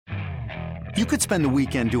You could spend the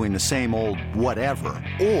weekend doing the same old whatever,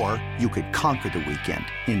 or you could conquer the weekend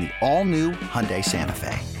in the all-new Hyundai Santa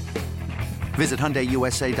Fe. Visit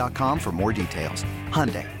HyundaiUSA.com for more details.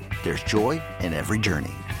 Hyundai, there's joy in every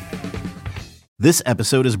journey. This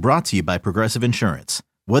episode is brought to you by Progressive Insurance.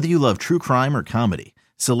 Whether you love true crime or comedy,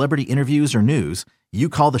 celebrity interviews or news, you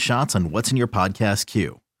call the shots on what's in your podcast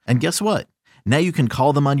queue. And guess what? Now you can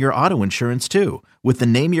call them on your auto insurance too with the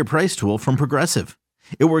Name Your Price tool from Progressive.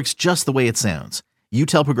 It works just the way it sounds. You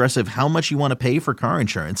tell Progressive how much you want to pay for car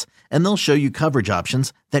insurance, and they'll show you coverage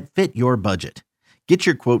options that fit your budget. Get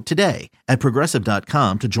your quote today at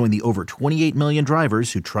Progressive.com to join the over 28 million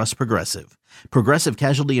drivers who trust Progressive. Progressive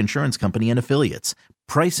Casualty Insurance Company and Affiliates.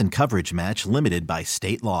 Price and coverage match limited by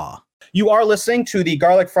state law. You are listening to the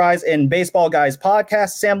Garlic Fries and Baseball Guys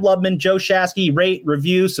podcast. Sam Lubman, Joe Shasky. Rate,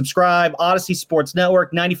 review, subscribe. Odyssey Sports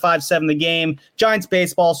Network, 95.7 The Game. Giants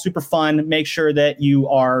baseball, super fun. Make sure that you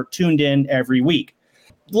are tuned in every week.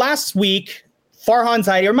 Last week, Farhan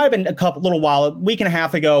Zaidi, or it might have been a week and a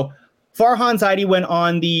half ago, Farhan Zaidi went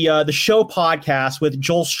on the show podcast with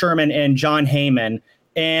Joel Sherman and John Heyman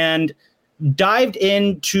and dove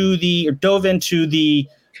into the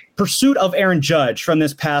pursuit of Aaron Judge from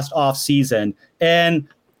this past offseason. And,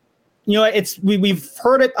 you know, we've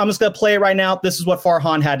heard it. I'm just going to play it right now. This is what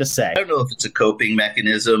Farhan had to say. I don't know if it's a coping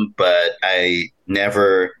mechanism, but I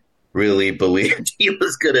never really believed he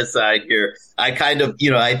was going to sign here. I kind of,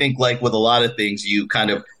 I think like with a lot of things, you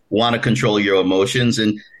kind of want to control your emotions.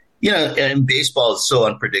 And, and baseball is so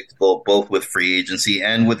unpredictable, both with free agency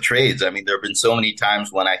and with trades. I mean, there have been so many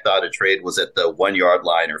times when I thought a trade was at the 1 yard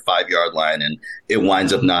line or 5 yard line, and it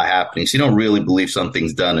winds up not happening. So you don't really believe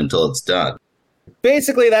something's done until it's done.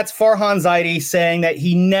 Basically, that's Farhan Zaidi saying that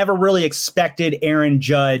he never really expected Aaron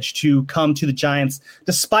Judge to come to the Giants,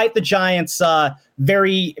 despite the Giants'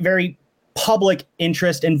 very, very public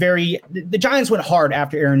interest and the Giants went hard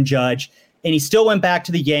after Aaron Judge, and he still went back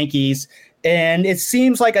to the Yankees. And it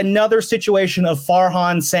seems like another situation of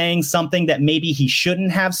Farhan saying something that maybe he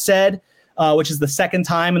shouldn't have said, which is the second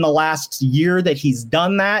time in the last year that he's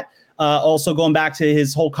done that. Also going back to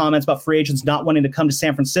his whole comments about free agents not wanting to come to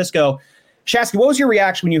San Francisco. Shasky, what was your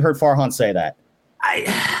reaction when you heard Farhan say that?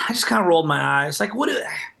 I just kind of rolled my eyes. Like,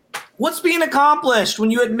 what's being accomplished when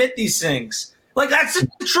you admit these things? Like, that's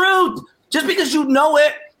the truth. Just because you know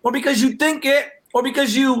it or because you think it, or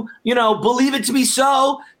because you believe it to be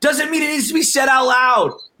so, doesn't mean it needs to be said out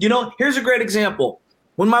loud. Here's a great example.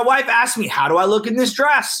 When my wife asks me, how do I look in this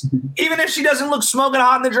dress? Even if she doesn't look smoking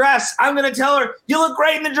hot in the dress, I'm going to tell her, you look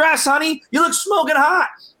great in the dress, honey. You look smoking hot.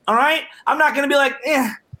 All right? I'm not going to be like,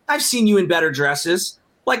 I've seen you in better dresses.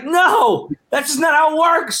 Like, no, that's just not how it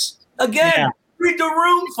works. Again, Read the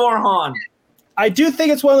room, Farhan. I do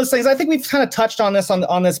think it's one of those things. I think we've kind of touched on this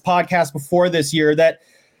on this podcast before this year, that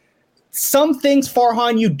some things,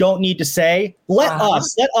 Farhan, you don't need to say. Let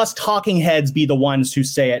us talking heads be the ones who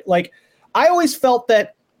say it. Like, I always felt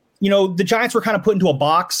that, the Giants were kind of put into a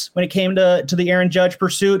box when it came to the Aaron Judge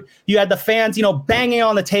pursuit. You had the fans, banging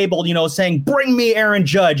on the table, saying, bring me Aaron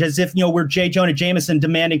Judge, as if, we're J. Jonah Jameson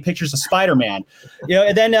demanding pictures of Spider-Man.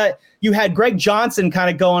 And then you had Greg Johnson kind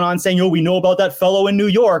of going on saying, we know about that fellow in New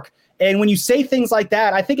York. And when you say things like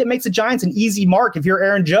that, I think it makes the Giants an easy mark if you're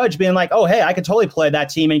Aaron Judge being like, oh, hey, I could totally play that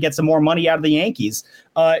team and get some more money out of the Yankees.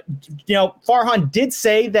 Farhan did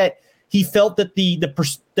say that he felt that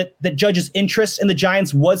that Judge's interest in the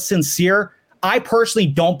Giants was sincere. I personally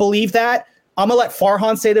don't believe that. I'm going to let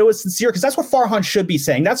Farhan say that it was sincere because that's what Farhan should be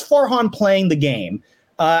saying. That's Farhan playing the game.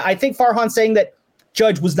 I think Farhan saying that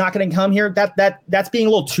Judge was not going to come here, that's being a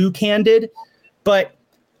little too candid. But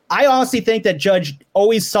I honestly think that Judge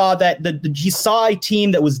always saw that he saw a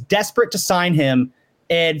team that was desperate to sign him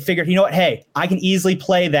and figured, you know what, hey, I can easily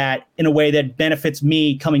play that in a way that benefits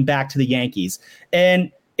me coming back to the Yankees.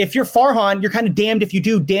 And if you're Farhan, you're kind of damned if you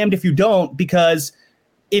do, damned if you don't, because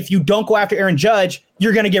if you don't go after Aaron Judge,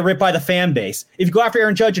 you're going to get ripped by the fan base. If you go after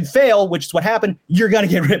Aaron Judge and fail, which is what happened, you're going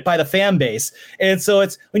to get ripped by the fan base. And so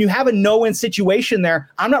it's when you have a no-win situation there,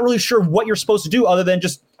 I'm not really sure what you're supposed to do other than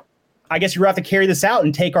just, I guess you have to carry this out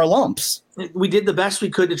and take our lumps. We did the best we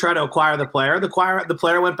could to try to acquire the player. The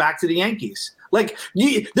player went back to the Yankees. Like,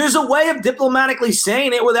 there's a way of diplomatically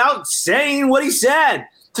saying it without saying what he said.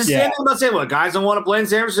 To stand up and say, well, guys don't want to play in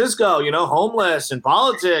San Francisco, homeless and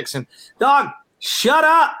politics. And, dog, shut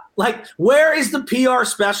up. Like, where is the PR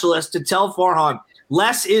specialist to tell Farhan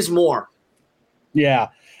less is more? Yeah.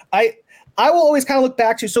 I will always kind of look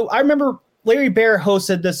back to, so I remember Larry Baer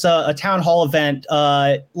hosted this a town hall event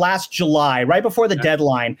last July, right before the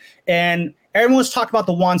deadline. And everyone was talking about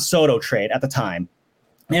the Juan Soto trade at the time.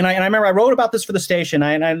 And I remember I wrote about this for the station,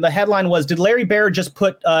 and the headline was, did Larry Baer just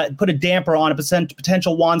put a damper on a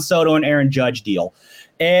potential Juan Soto and Aaron Judge deal?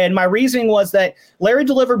 And my reasoning was that Larry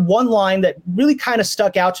delivered one line that really kind of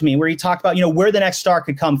stuck out to me, where he talked about, where the next star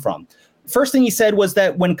could come from. First thing he said was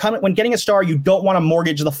that when getting a star, you don't want to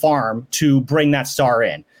mortgage the farm to bring that star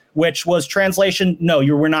in, which was translation, no,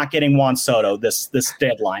 we're not getting Juan Soto this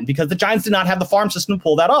deadline, because the Giants did not have the farm system to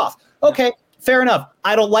pull that off. Okay. Fair enough.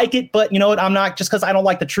 I don't like it, but you know what? I'm not, just because I don't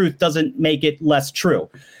like the truth doesn't make it less true.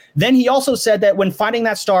 Then he also said that when finding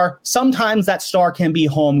that star, sometimes that star can be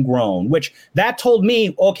homegrown, which that told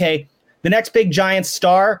me, okay, the next big Giants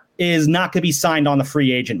star is not going to be signed on the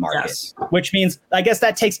free agent market, which means I guess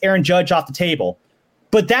that takes Aaron Judge off the table.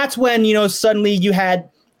 But that's when, suddenly you had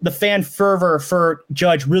the fan fervor for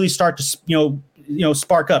Judge really start to,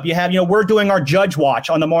 spark up. You have, we're doing our Judge watch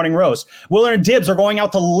on the Morning Roast. Willer and Dibbs are going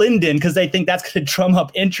out to Linden because they think that's going to drum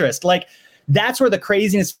up interest. Like, that's where the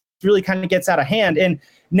craziness really kind of gets out of hand. And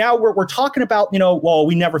now we're talking about,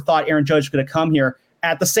 we never thought Aaron Judge was going to come here,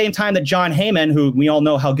 at the same time that John Heyman, who we all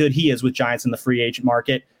know how good he is with Giants in the free agent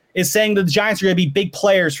market, is saying that the Giants are going to be big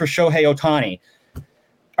players for Shohei Ohtani.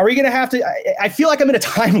 Are we going to have to? I feel like I'm in a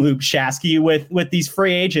time loop, Shasky, with these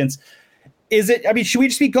free agents. Should we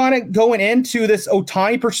just be going into this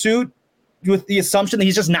Ohtani pursuit with the assumption that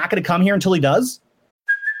he's just not going to come here until he does?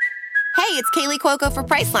 Hey, it's Kaylee Cuoco for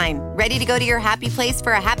Priceline. Ready to go to your happy place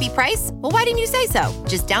for a happy price? Well, why didn't you say so?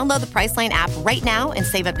 Just download the Priceline app right now and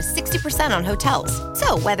save up to 60% on hotels.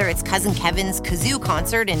 So whether it's Cousin Kevin's Kazoo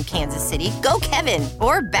Concert in Kansas City, go Kevin,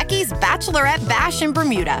 or Becky's Bachelorette Bash in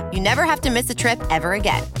Bermuda, you never have to miss a trip ever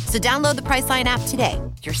again. So download the Priceline app today.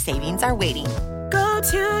 Your savings are waiting. Go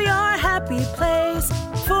to your happy place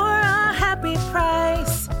for a happy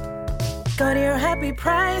price. Go to your happy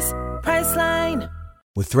price, Priceline.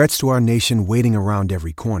 With threats to our nation waiting around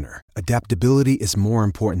every corner, adaptability is more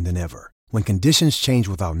important than ever. When conditions change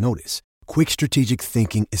without notice, quick strategic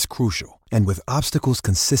thinking is crucial. And with obstacles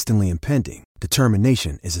consistently impending,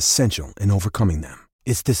 determination is essential in overcoming them.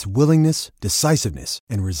 It's this willingness, decisiveness,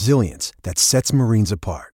 and resilience that sets Marines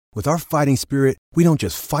apart. With our fighting spirit, we don't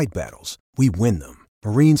just fight battles, we win them.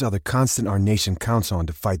 Marines are the constant our nation counts on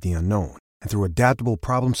to fight the unknown. And through adaptable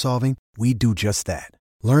problem solving, we do just that.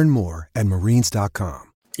 Learn more at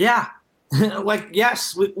Marines.com. Yeah.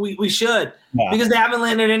 Yes, we should. Yeah. Because they haven't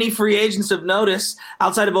landed any free agents of notice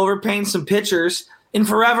outside of overpaying some pitchers in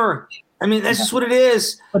forever. I mean, that's just what it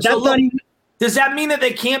is. But does that mean that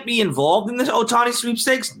they can't be involved in this Ohtani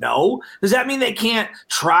sweepstakes? No. Does that mean they can't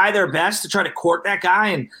try their best to try to court that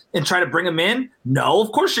guy and try to bring him in? No,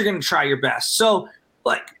 of course you're going to try your best. So,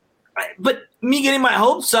 but me getting my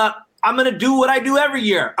hopes up, I'm going to do what I do every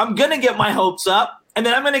year. I'm going to get my hopes up. And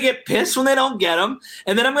then I'm going to get pissed when they don't get them.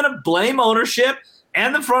 And then I'm going to blame ownership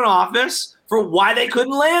and the front office for why they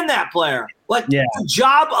couldn't land that player. The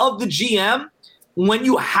job of the GM, when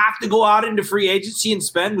you have to go out into free agency and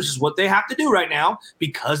spend, which is what they have to do right now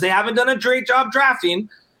because they haven't done a great job drafting,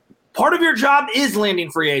 part of your job is landing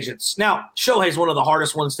free agents. Now, Shohei's one of the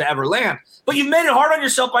hardest ones to ever land. But you've made it hard on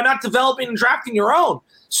yourself by not developing and drafting your own.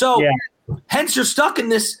 So hence you're stuck in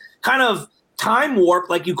this kind of time warp,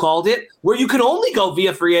 like you called it, where you can only go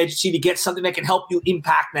via free agency to get something that can help you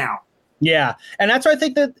impact now. Yeah. And that's why I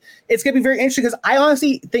think that it's going to be very interesting, because I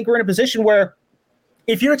honestly think we're in a position where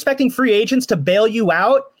if you're expecting free agents to bail you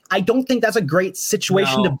out, I don't think that's a great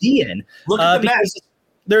situation to be in. Look at the mess.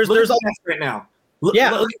 There's a mess right now.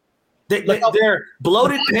 They're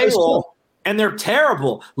bloated payroll and they're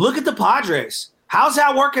terrible. Look at the Padres. How's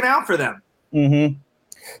that working out for them? Mm-hmm.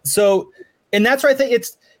 So, and that's where I think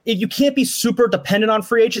you can't be super dependent on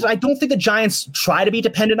free agents. I don't think the Giants try to be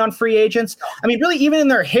dependent on free agents. I mean, really, even in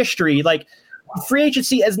their history, free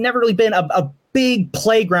agency has never really been a big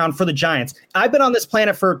playground for the Giants. I've been on this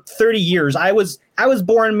planet for 30 years. I was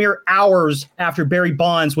born mere hours after Barry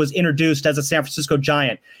Bonds was introduced as a San Francisco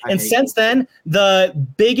Giant. And since then, the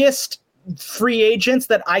biggest free agents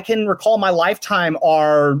that I can recall in my lifetime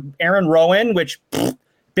are Aaron Rowan,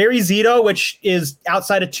 Barry Zito, which is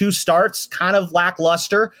outside of 2 starts, kind of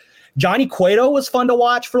lackluster. Johnny Cueto was fun to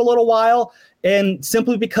watch for a little while, and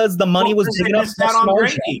simply because the money was big enough.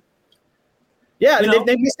 Yeah,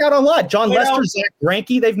 they've missed out on a lot. John Lester, Zach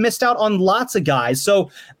Greinke, they've missed out on lots of guys. So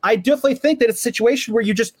I definitely think that it's a situation where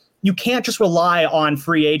you can't just rely on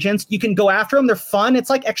free agents. You can go after them. They're fun. It's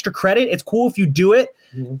like extra credit. It's cool if you do it.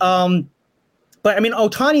 Mm-hmm. But I mean,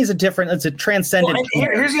 Ohtani is it's a transcendent. Well,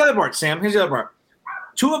 here's the other part, Sam. Here's the other part.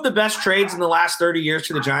 2 of the best trades in the last 30 years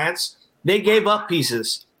to the Giants, they gave up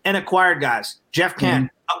pieces and acquired guys. Jeff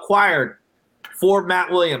Kent acquired for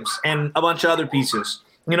Matt Williams and a bunch of other pieces.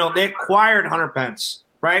 They acquired Hunter Pence,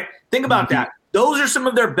 right? Think about that. Those are some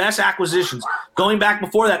of their best acquisitions. Going back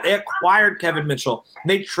before that, they acquired Kevin Mitchell.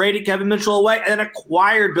 They traded Kevin Mitchell away and then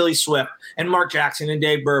acquired Billy Swift and Mark Jackson and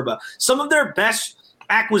Dave Burba. Some of their best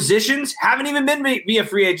acquisitions haven't even been via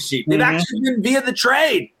free agency. They've actually been via the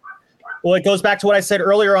trade. Well, it goes back to what I said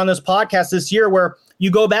earlier on this podcast this year, where you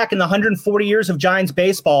go back in the 140 years of Giants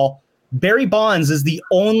baseball, Barry Bonds is the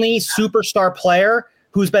only superstar player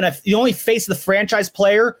who's been the only face of the franchise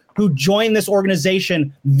player who joined this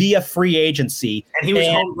organization via free agency. And he was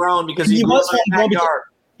homegrown because he was homegrown.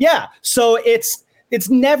 Yeah. So it's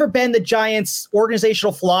never been the Giants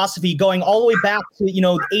organizational philosophy going all the way back to,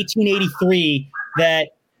 1883 that,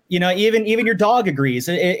 even your dog agrees.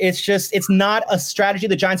 It's not a strategy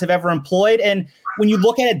the Giants have ever employed. And when you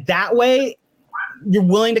look at it that way, you're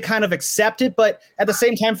willing to kind of accept it. But at the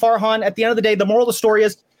same time, Farhan, at the end of the day, the moral of the story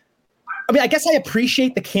is, I guess I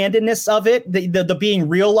appreciate the candidness of it, the being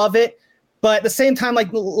real of it. But at the same time,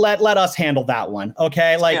 let us handle that one.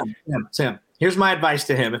 Okay. Sam, here's my advice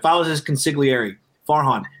to him. If I was his consigliere,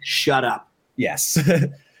 Farhan, shut up. Yes.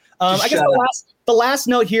 I guess the last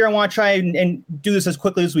note here, I want to try and do this as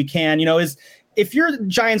quickly as we can, is if you're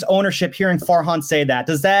Giants ownership, hearing Farhan say that,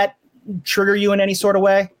 does that trigger you in any sort of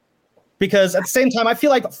way? Because at the same time, I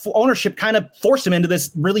feel like ownership kind of forced him into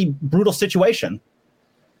this really brutal situation.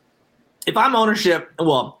 If I'm ownership,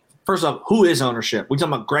 well, first off, who is ownership? We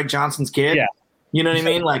talking about Greg Johnson's kid? Yeah. You know what I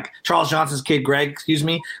mean? Like Charles Johnson's kid, Greg, excuse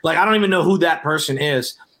me. Like, I don't even know who that person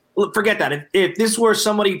is. Look, forget that. If this were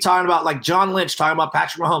somebody talking about like John Lynch talking about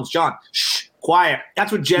Patrick Mahomes, John, shh, quiet.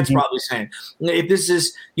 That's what Jed's probably saying. If this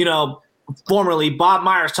is, formerly Bob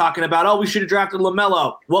Myers talking about, we should have drafted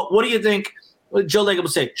LaMelo. What do you think Joe Lacob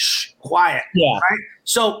would say? Shh, quiet. Yeah. Right?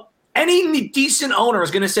 So any decent owner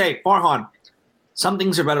is going to say, Farhan, some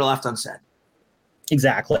things are better left unsaid.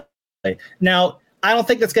 Exactly. Now, I don't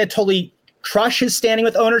think that's going to totally crush his standing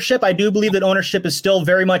with ownership. I do believe that ownership is still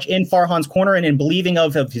very much in Farhan's corner and in believing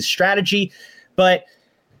of his strategy. But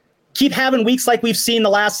keep having weeks like we've seen in the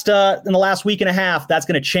last week and a half. That's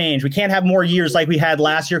going to change. We can't have more years like we had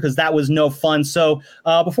last year because that was no fun. So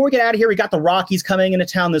before we get out of here, we got the Rockies coming into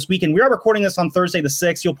town this weekend. We are recording this on Thursday the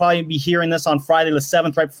 6th. You'll probably be hearing this on Friday the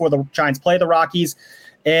 7th, right before the Giants play the Rockies.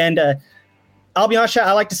 And I'll be honest,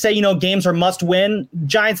 I like to say, games are must win.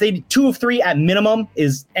 Giants, they 2 of 3 at minimum.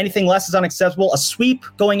 Is anything less is unacceptable. A sweep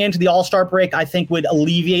going into the All-Star break, I think, would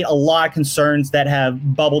alleviate a lot of concerns that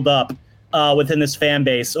have bubbled up within this fan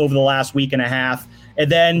base over the last week and a half. And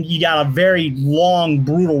then you got a very long,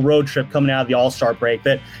 brutal road trip coming out of the All-Star break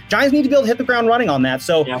that Giants need to be able to hit the ground running on that.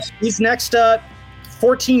 So These next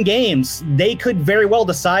 14 games, they could very well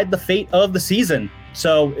decide the fate of the season.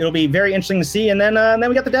 So it'll be very interesting to see. And then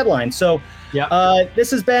we got the deadline. So this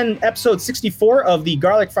has been episode 64 of the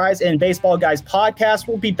Garlic Fries and Baseball Guys podcast.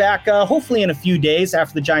 We'll be back hopefully in a few days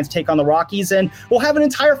after the Giants take on the Rockies, and we'll have an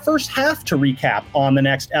entire first half to recap on the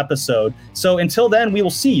next episode. So until then, we will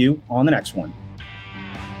see you on the next one.